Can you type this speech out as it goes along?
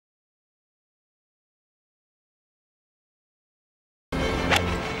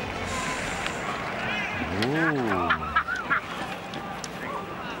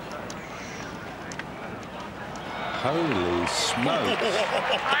Holy smokes.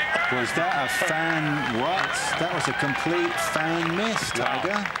 Was that a fan what? That was a complete fan miss,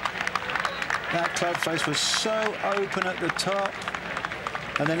 Tiger. That club face was so open at the top,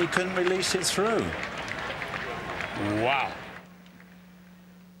 and then he couldn't release it through. Wow.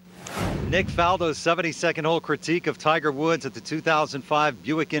 Nick Faldo's 72nd hole critique of Tiger Woods at the 2005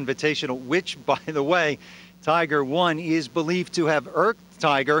 Buick Invitational, which, by the way, Tiger won, is believed to have irked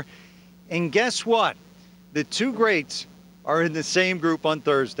Tiger. And guess what? The two greats are in the same group on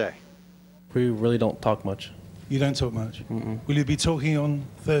Thursday. We really don't talk much. You don't talk much? Will you be talking on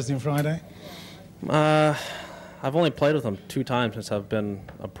Thursday and Friday? I've only played with him 2 times since I've been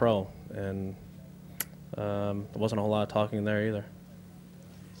a pro, and there wasn't a whole lot of talking there either.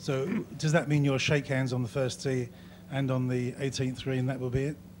 So does that mean you'll shake hands on the first tee and on the 18th tee, and that will be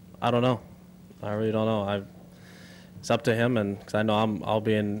it? I don't know. I really don't know. It's up to him, and because I know I'll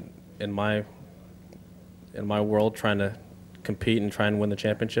be in my world trying to compete and try and win the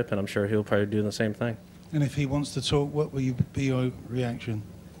championship, and I'm sure he'll probably do the same thing. And if he wants to talk, what will be your reaction?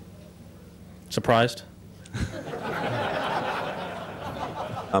 Surprised.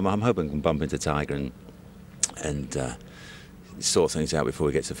 I'm hoping we can bump into Tiger and sort things out before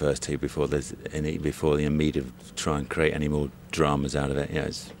we get to first tee, before the media try and create any more dramas out of it. Yeah,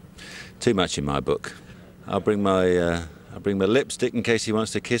 it's too much in my book. I'll bring my lipstick in case he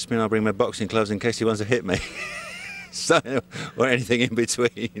wants to kiss me, and I'll bring my boxing gloves in case he wants to hit me. So, or anything in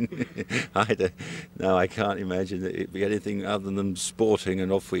between. No, I can't imagine that it'd be anything other than sporting,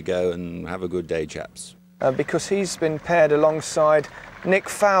 and off we go and have a good day, chaps. Because he's been paired alongside Nick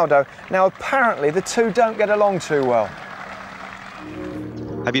Faldo. Now, apparently, the two don't get along too well.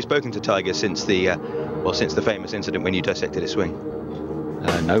 Have you spoken to Tiger since the famous incident when you dissected his swing?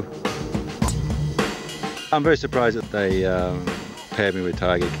 No. I'm very surprised that they paired me with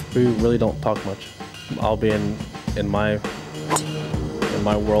Tiger. We really don't talk much. I'll be in my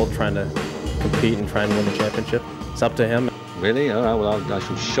world trying to compete and try and win the championship. It's up to him. Really? Oh, well, I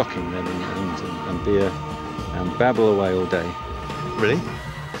shall shock him then and babble away all day. Really?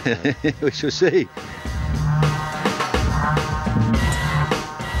 We shall see.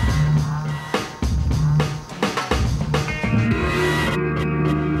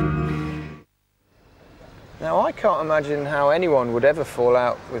 Now, I can't imagine how anyone would ever fall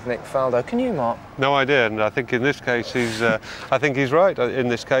out with Nick Faldo. Can you, Mark? No idea, and I think in this case I think he's right. In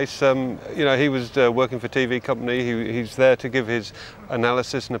this case, you know, he was working for a TV company. He's there to give his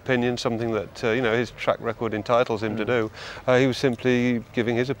analysis and opinion, something that you know, his track record entitles him to do. He was simply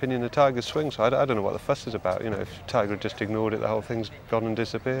giving his opinion of Tiger's swing. So I don't know what the fuss is about. You know, if Tiger had just ignored it, the whole thing's gone and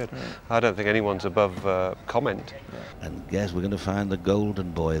disappeared. I don't think anyone's above comment. And guess we're going to find the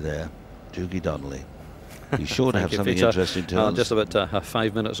golden boy there, Doogie Donnelly. He's sure to have something interesting to us. Just about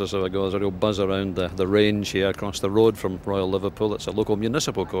 5 minutes or so ago, there's a real buzz around the range here across the road from Royal Liverpool. It's a local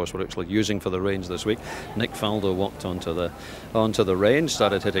municipal course we're actually using for the range this week. Nick Faldo walked onto the range,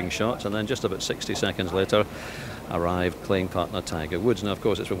 started hitting shots, and then just about 60 seconds later arrived playing partner Tiger Woods. Now, of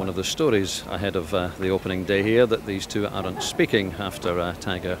course, it's one of the stories ahead of the opening day here that these two aren't speaking after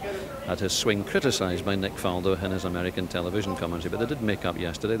Tiger had his swing criticised by Nick Faldo in his American television commentary. But they did make up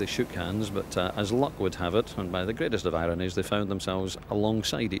yesterday. They shook hands, but as luck would have it, and by the greatest of ironies, they found themselves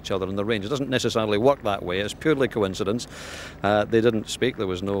alongside each other in the range. It doesn't necessarily work that way. It's purely coincidence. They didn't speak. There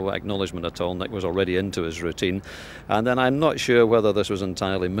was no acknowledgement at all. Nick was already into his routine. And then I'm not sure whether this was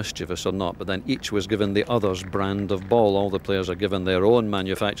entirely mischievous or not, but then each was given the other's brand of ball. All the players are given their own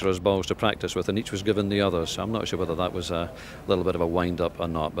manufacturer's balls to practice with, and each was given the others. So I'm not sure whether that was a little bit of a wind-up or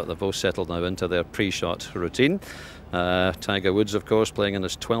not, but they've both settled now into their pre-shot routine. Tiger Woods, of course, playing in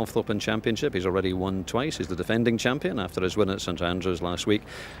his 12th Open Championship. He's already won twice. He's the defending champion after his win at St Andrews last week.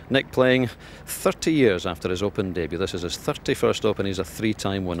 Nick playing 30 years after his Open debut. This is his 31st Open. He's a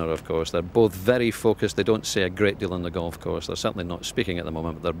 3-time winner, of course. They're both very focused. They don't say a great deal on the golf course. They're certainly not speaking at the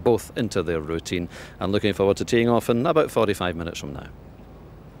moment, but they're both into their routine and looking forward to teeing off in about 45 minutes from now.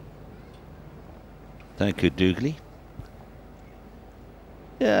 Thank you, Dougley.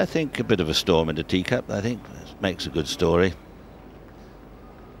 Yeah, I think a bit of a storm in the teacup. I think it makes a good story.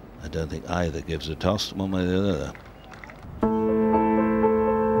 I don't think either gives a toss one way or the other.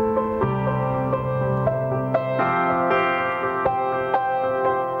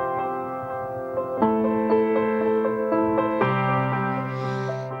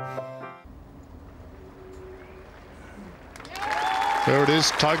 There it is,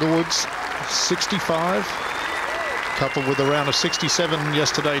 Tiger Woods, 65. Coupled with a round of 67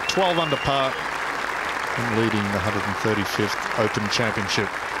 yesterday, 12 under par, and leading the 135th Open Championship.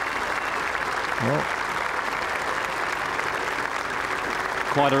 Well,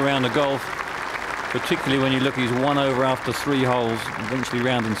 quite a round of golf, particularly when you look, he's 1 over after 3 holes, eventually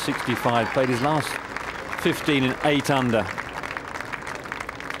rounding 65, played his last 15 and 8 under.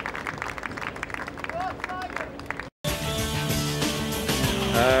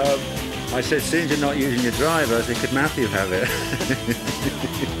 I said, since you're not using your driver, I said, could Matthew have it?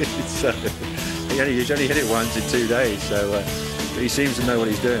 So, he's only hit it once in 2 days, so he seems to know what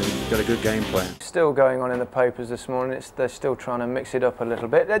he's doing. He's got a good game plan. Still going on in the papers this morning. They're still trying to mix it up a little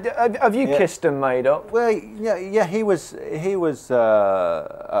bit. Have you kissed and made up? Well, yeah. He was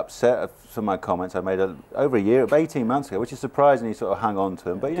upset for my comments I made over a year, 18 months ago, which is surprising. He sort of hung on to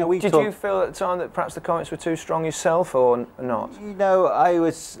them. But did you feel at the time that perhaps the comments were too strong yourself, or not? You know, I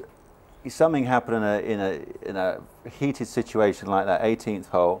was. Something happened in a heated situation like that 18th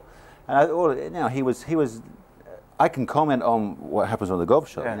hole, and he was. I can comment on what happens on the golf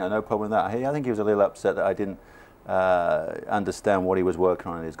shop. Yeah. No problem with that. I think he was a little upset that I didn't understand what he was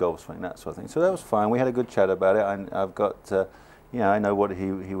working on in his golf swing, that sort of thing. So that was fine. We had a good chat about it. I've got, I know what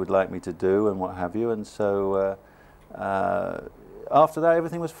he would like me to do and what have you. And so after that,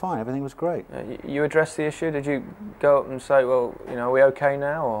 everything was fine. Everything was great. You addressed the issue? Did you go up and say, well, are we okay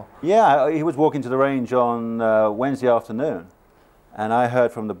now? Or? Yeah, he was walking to the range on Wednesday afternoon. And I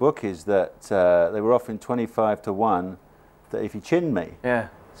heard from the bookies that they were offering 25 to 1 that if you chinned me. Yeah.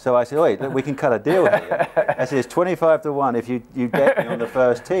 So I said, wait, look, we can cut a deal here. I said, it's 25 to 1 if you get me on the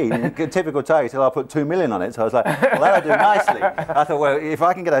first tee. And typical Tiger said, I'll put 2 million on it. So I was like, well, that'll do nicely. I thought, well, if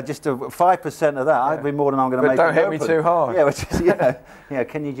I can get just 5% of that, I'd be more than I'm going to make. But don't hit me too hard. Yeah, which is,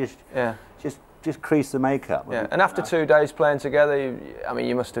 can you just crease the makeup? Yeah. And after 2 days playing together,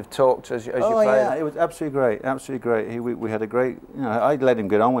 you must have talked as you played. Oh yeah, it was absolutely great, absolutely great. We had a great, I let him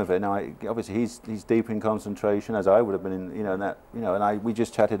get on with it. Now, obviously he's deep in concentration, as I would have been in, and we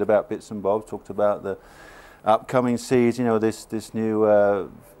just chatted about bits and bobs, talked about the upcoming season, this new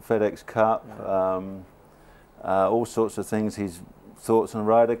FedEx Cup, all sorts of things. His thoughts on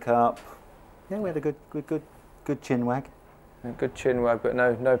Ryder Cup. Yeah, we had a good chin wag. A good chin wag, but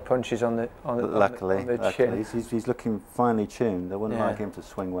no punches on the luckily, chin. He's looking finely tuned. I wouldn't like him to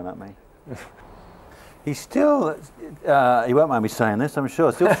swing one at me. He's still, he won't mind me saying this, I'm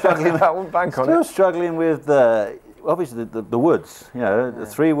sure, still struggling. I won't bank on it. Still struggling with obviously the woods, the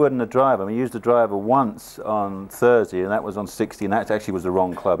 3-wood and the driver. He used the driver once on Thursday, and that was on 60, and that actually was the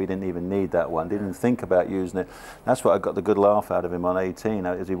wrong club. He didn't even need that one. Didn't even think about using it. That's what I got the good laugh out of him on 18.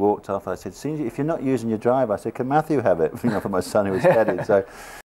 As he walked off, I said, if you're not using your driver, I said, can Matthew have it? For my son who was headed. So